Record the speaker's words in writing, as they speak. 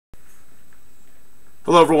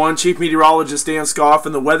Hello everyone, Chief Meteorologist Dan Skoff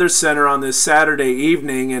in the Weather Center on this Saturday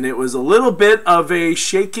evening, and it was a little bit of a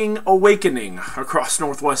shaking awakening across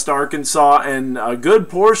northwest Arkansas, and a good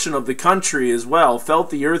portion of the country as well felt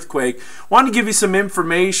the earthquake. Wanted to give you some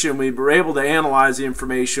information. We were able to analyze the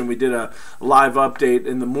information. We did a live update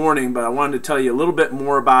in the morning, but I wanted to tell you a little bit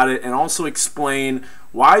more about it and also explain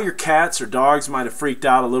why your cats or dogs might have freaked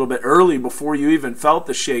out a little bit early before you even felt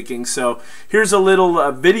the shaking. So here's a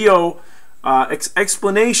little video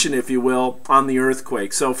explanation, if you will, on the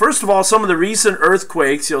earthquake. So first of all, some of the recent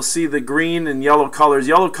earthquakes, you'll see the green and yellow colors.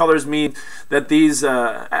 Yellow colors mean that these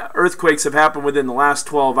earthquakes have happened within the last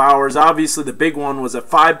 12 hours. Obviously, the big one was a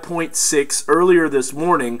 5.6 earlier this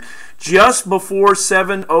morning, just before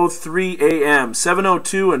 7:03 a.m.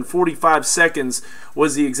 7:02 and 45 seconds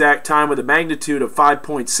was the exact time, with a magnitude of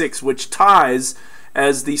 5.6, which ties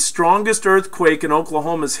as the strongest earthquake in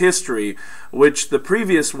Oklahoma's history, which the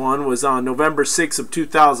previous one was on November 6th of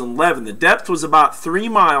 2011. The depth was about 3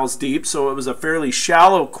 miles deep, so it was a fairly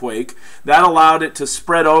shallow quake. That allowed it to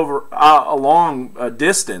spread over a long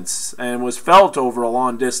distance and was felt over a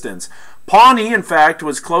long distance. Pawnee, in fact,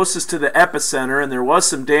 was closest to the epicenter, and there was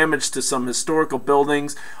some damage to some historical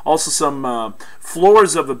buildings. Also, some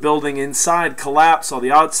floors of a building inside collapsed, while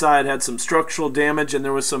the outside had some structural damage, and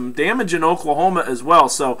there was some damage in Oklahoma as well.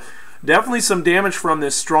 So definitely some damage from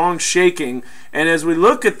this strong shaking. And as we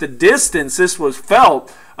look at the distance this was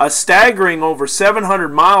felt, a staggering over 700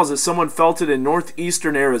 miles, as someone felt it in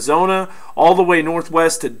northeastern Arizona, all the way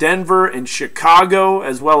northwest to Denver and Chicago,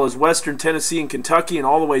 as well as western Tennessee and Kentucky, and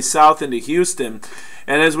all the way south into Houston.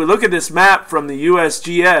 And as we look at this map from the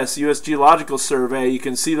USGS, U.S. Geological Survey, you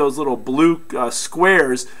can see those little blue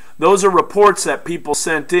squares. Those are reports that people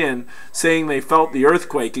sent in saying they felt the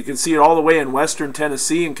earthquake. You can see it all the way in western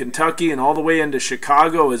Tennessee and Kentucky, and all the way into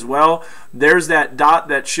Chicago as well. There's that dot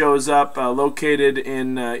that shows up located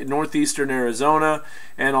in northeastern Arizona,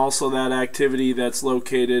 and also that activity that's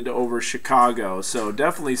located over Chicago. So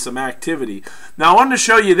definitely some activity. Now I wanted to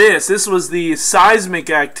show you this. This was the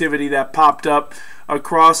seismic activity that popped up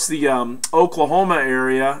across the Oklahoma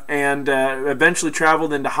area and eventually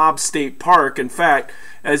traveled into Hobbs State Park. In fact,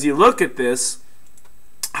 as you look at this,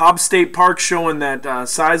 Hobbs State Park showing that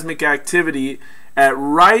seismic activity at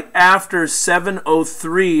right after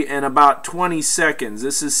 7:03 and about 20 seconds.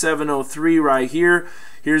 This is 7:03 right here.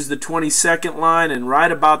 Here's the 20-second line, and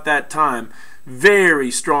right about that time,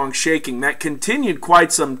 very strong shaking that continued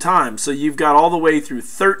quite some time. So you've got all the way through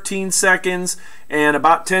 13 seconds, and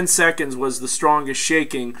about 10 seconds was the strongest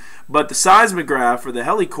shaking. But the seismograph, or the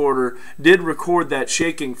helicorder, did record that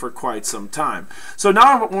shaking for quite some time. So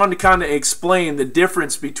now I want to kind of explain the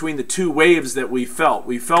difference between the two waves that we felt.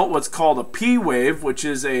 We felt what's called a P wave, which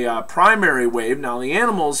is a primary wave. Now the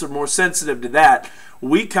animals are more sensitive to that.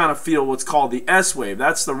 We kind of feel what's called the S wave.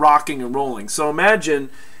 That's the rocking and rolling. So imagine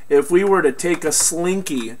if we were to take a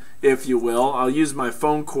slinky, if you will, I'll use my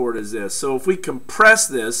phone cord as this. So if we compress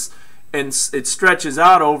this and it stretches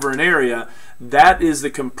out over an area, that is the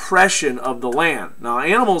compression of the land. Now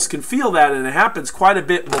animals can feel that, and it happens quite a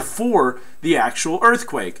bit before the actual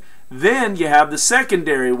earthquake. Then you have the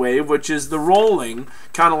secondary wave, which is the rolling,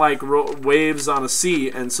 kind of like waves on a sea.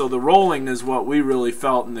 And so the rolling is what we really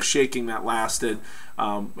felt, and the shaking that lasted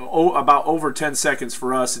about over 10 seconds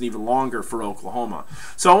for us, and even longer for Oklahoma.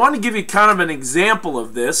 So I want to give you kind of an example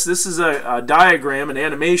of this. This is a diagram, an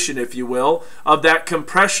animation, if you will, of that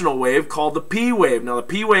compressional wave called the P wave. Now the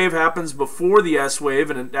P wave happens before the S wave,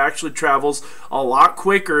 and it actually travels a lot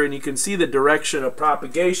quicker, and you can see the direction of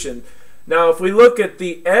propagation. Now if we look at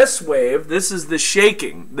the S wave, this is the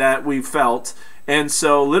shaking that we felt. And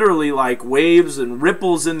so literally like waves and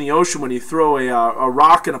ripples in the ocean when you throw a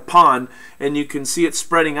rock in a pond, and you can see it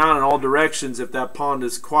spreading out in all directions if that pond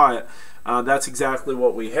is quiet. That's exactly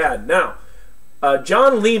what we had. Now,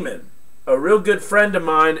 John Lehman, a real good friend of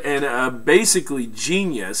mine and basically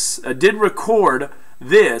genius, did record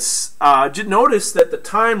this. Notice that the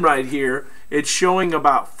time right here, it's showing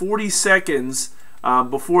about 40 seconds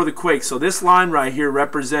before the quake. So this line right here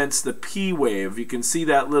represents the P wave. You can see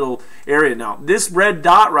that little area. Now this red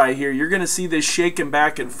dot right here, you're going to see this shaking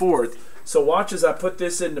back and forth. So watch as I put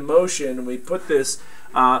this into motion, and we put this,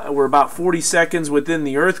 we're about 40 seconds within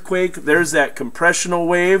the earthquake. There's that compressional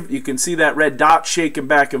wave. You can see that red dot shaking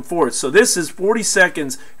back and forth. So this is 40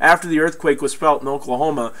 seconds after the earthquake was felt in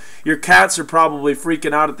Oklahoma. Your cats are probably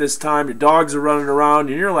freaking out at this time. Your dogs are running around,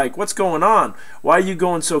 and you're like, what's going on? Why are you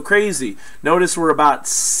going so crazy? Notice we're about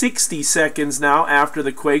 60 seconds now after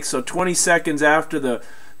the quake, so 20 seconds after the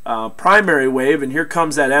primary wave, and here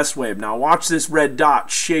comes that S wave. Now watch this red dot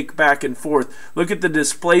shake back and forth. Look at the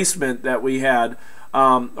displacement that we had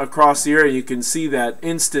across the area. You can see that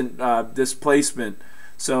instant displacement.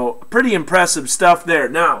 So pretty impressive stuff there.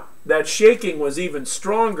 Now, that shaking was even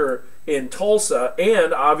stronger in Tulsa,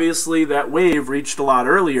 and obviously that wave reached a lot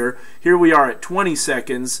earlier. Here we are at 20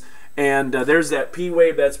 seconds, and there's that P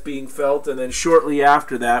wave that's being felt, and then shortly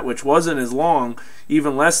after that, which wasn't as long,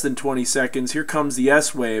 even less than 20 seconds, here comes the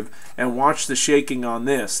S wave, and watch the shaking on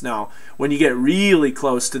this. Now, when you get really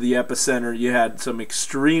close to the epicenter, you had some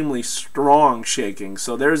extremely strong shaking.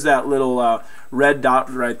 So there's that little red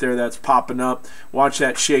dot right there that's popping up. Watch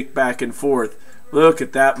that shake back and forth. Look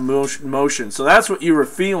at that motion. So that's what you were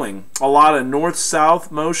feeling. A lot of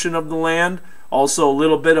north-south motion of the land. Also a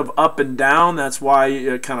little bit of up and down. That's why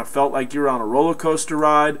it kind of felt like you were on a roller coaster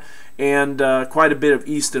ride. And quite a bit of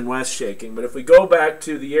east and west shaking. But if we go back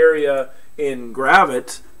to the area in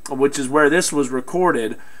Gravette, which is where this was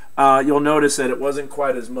recorded, you'll notice that it wasn't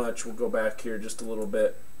quite as much. We'll go back here just a little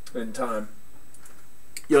bit in time.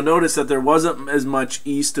 You'll notice that there wasn't as much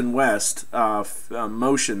east and west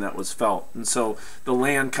motion that was felt, and so the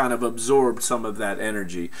land kind of absorbed some of that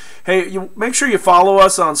energy. Hey, make sure you follow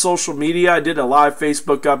us on social media. I did a live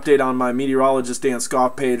Facebook update on my meteorologist Dan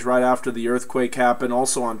Skoff page right after the earthquake happened.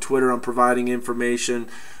 Also on Twitter, I'm providing information.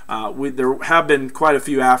 There have been quite a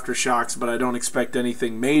few aftershocks, but I don't expect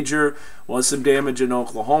anything major. Was some damage in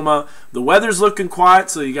Oklahoma. The weather's looking quiet,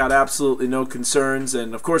 so you got absolutely no concerns.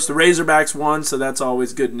 And, of course, the Razorbacks won, so that's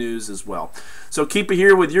always good news as well. So keep it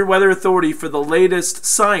here with your Weather Authority for the latest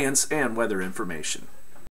science and weather information.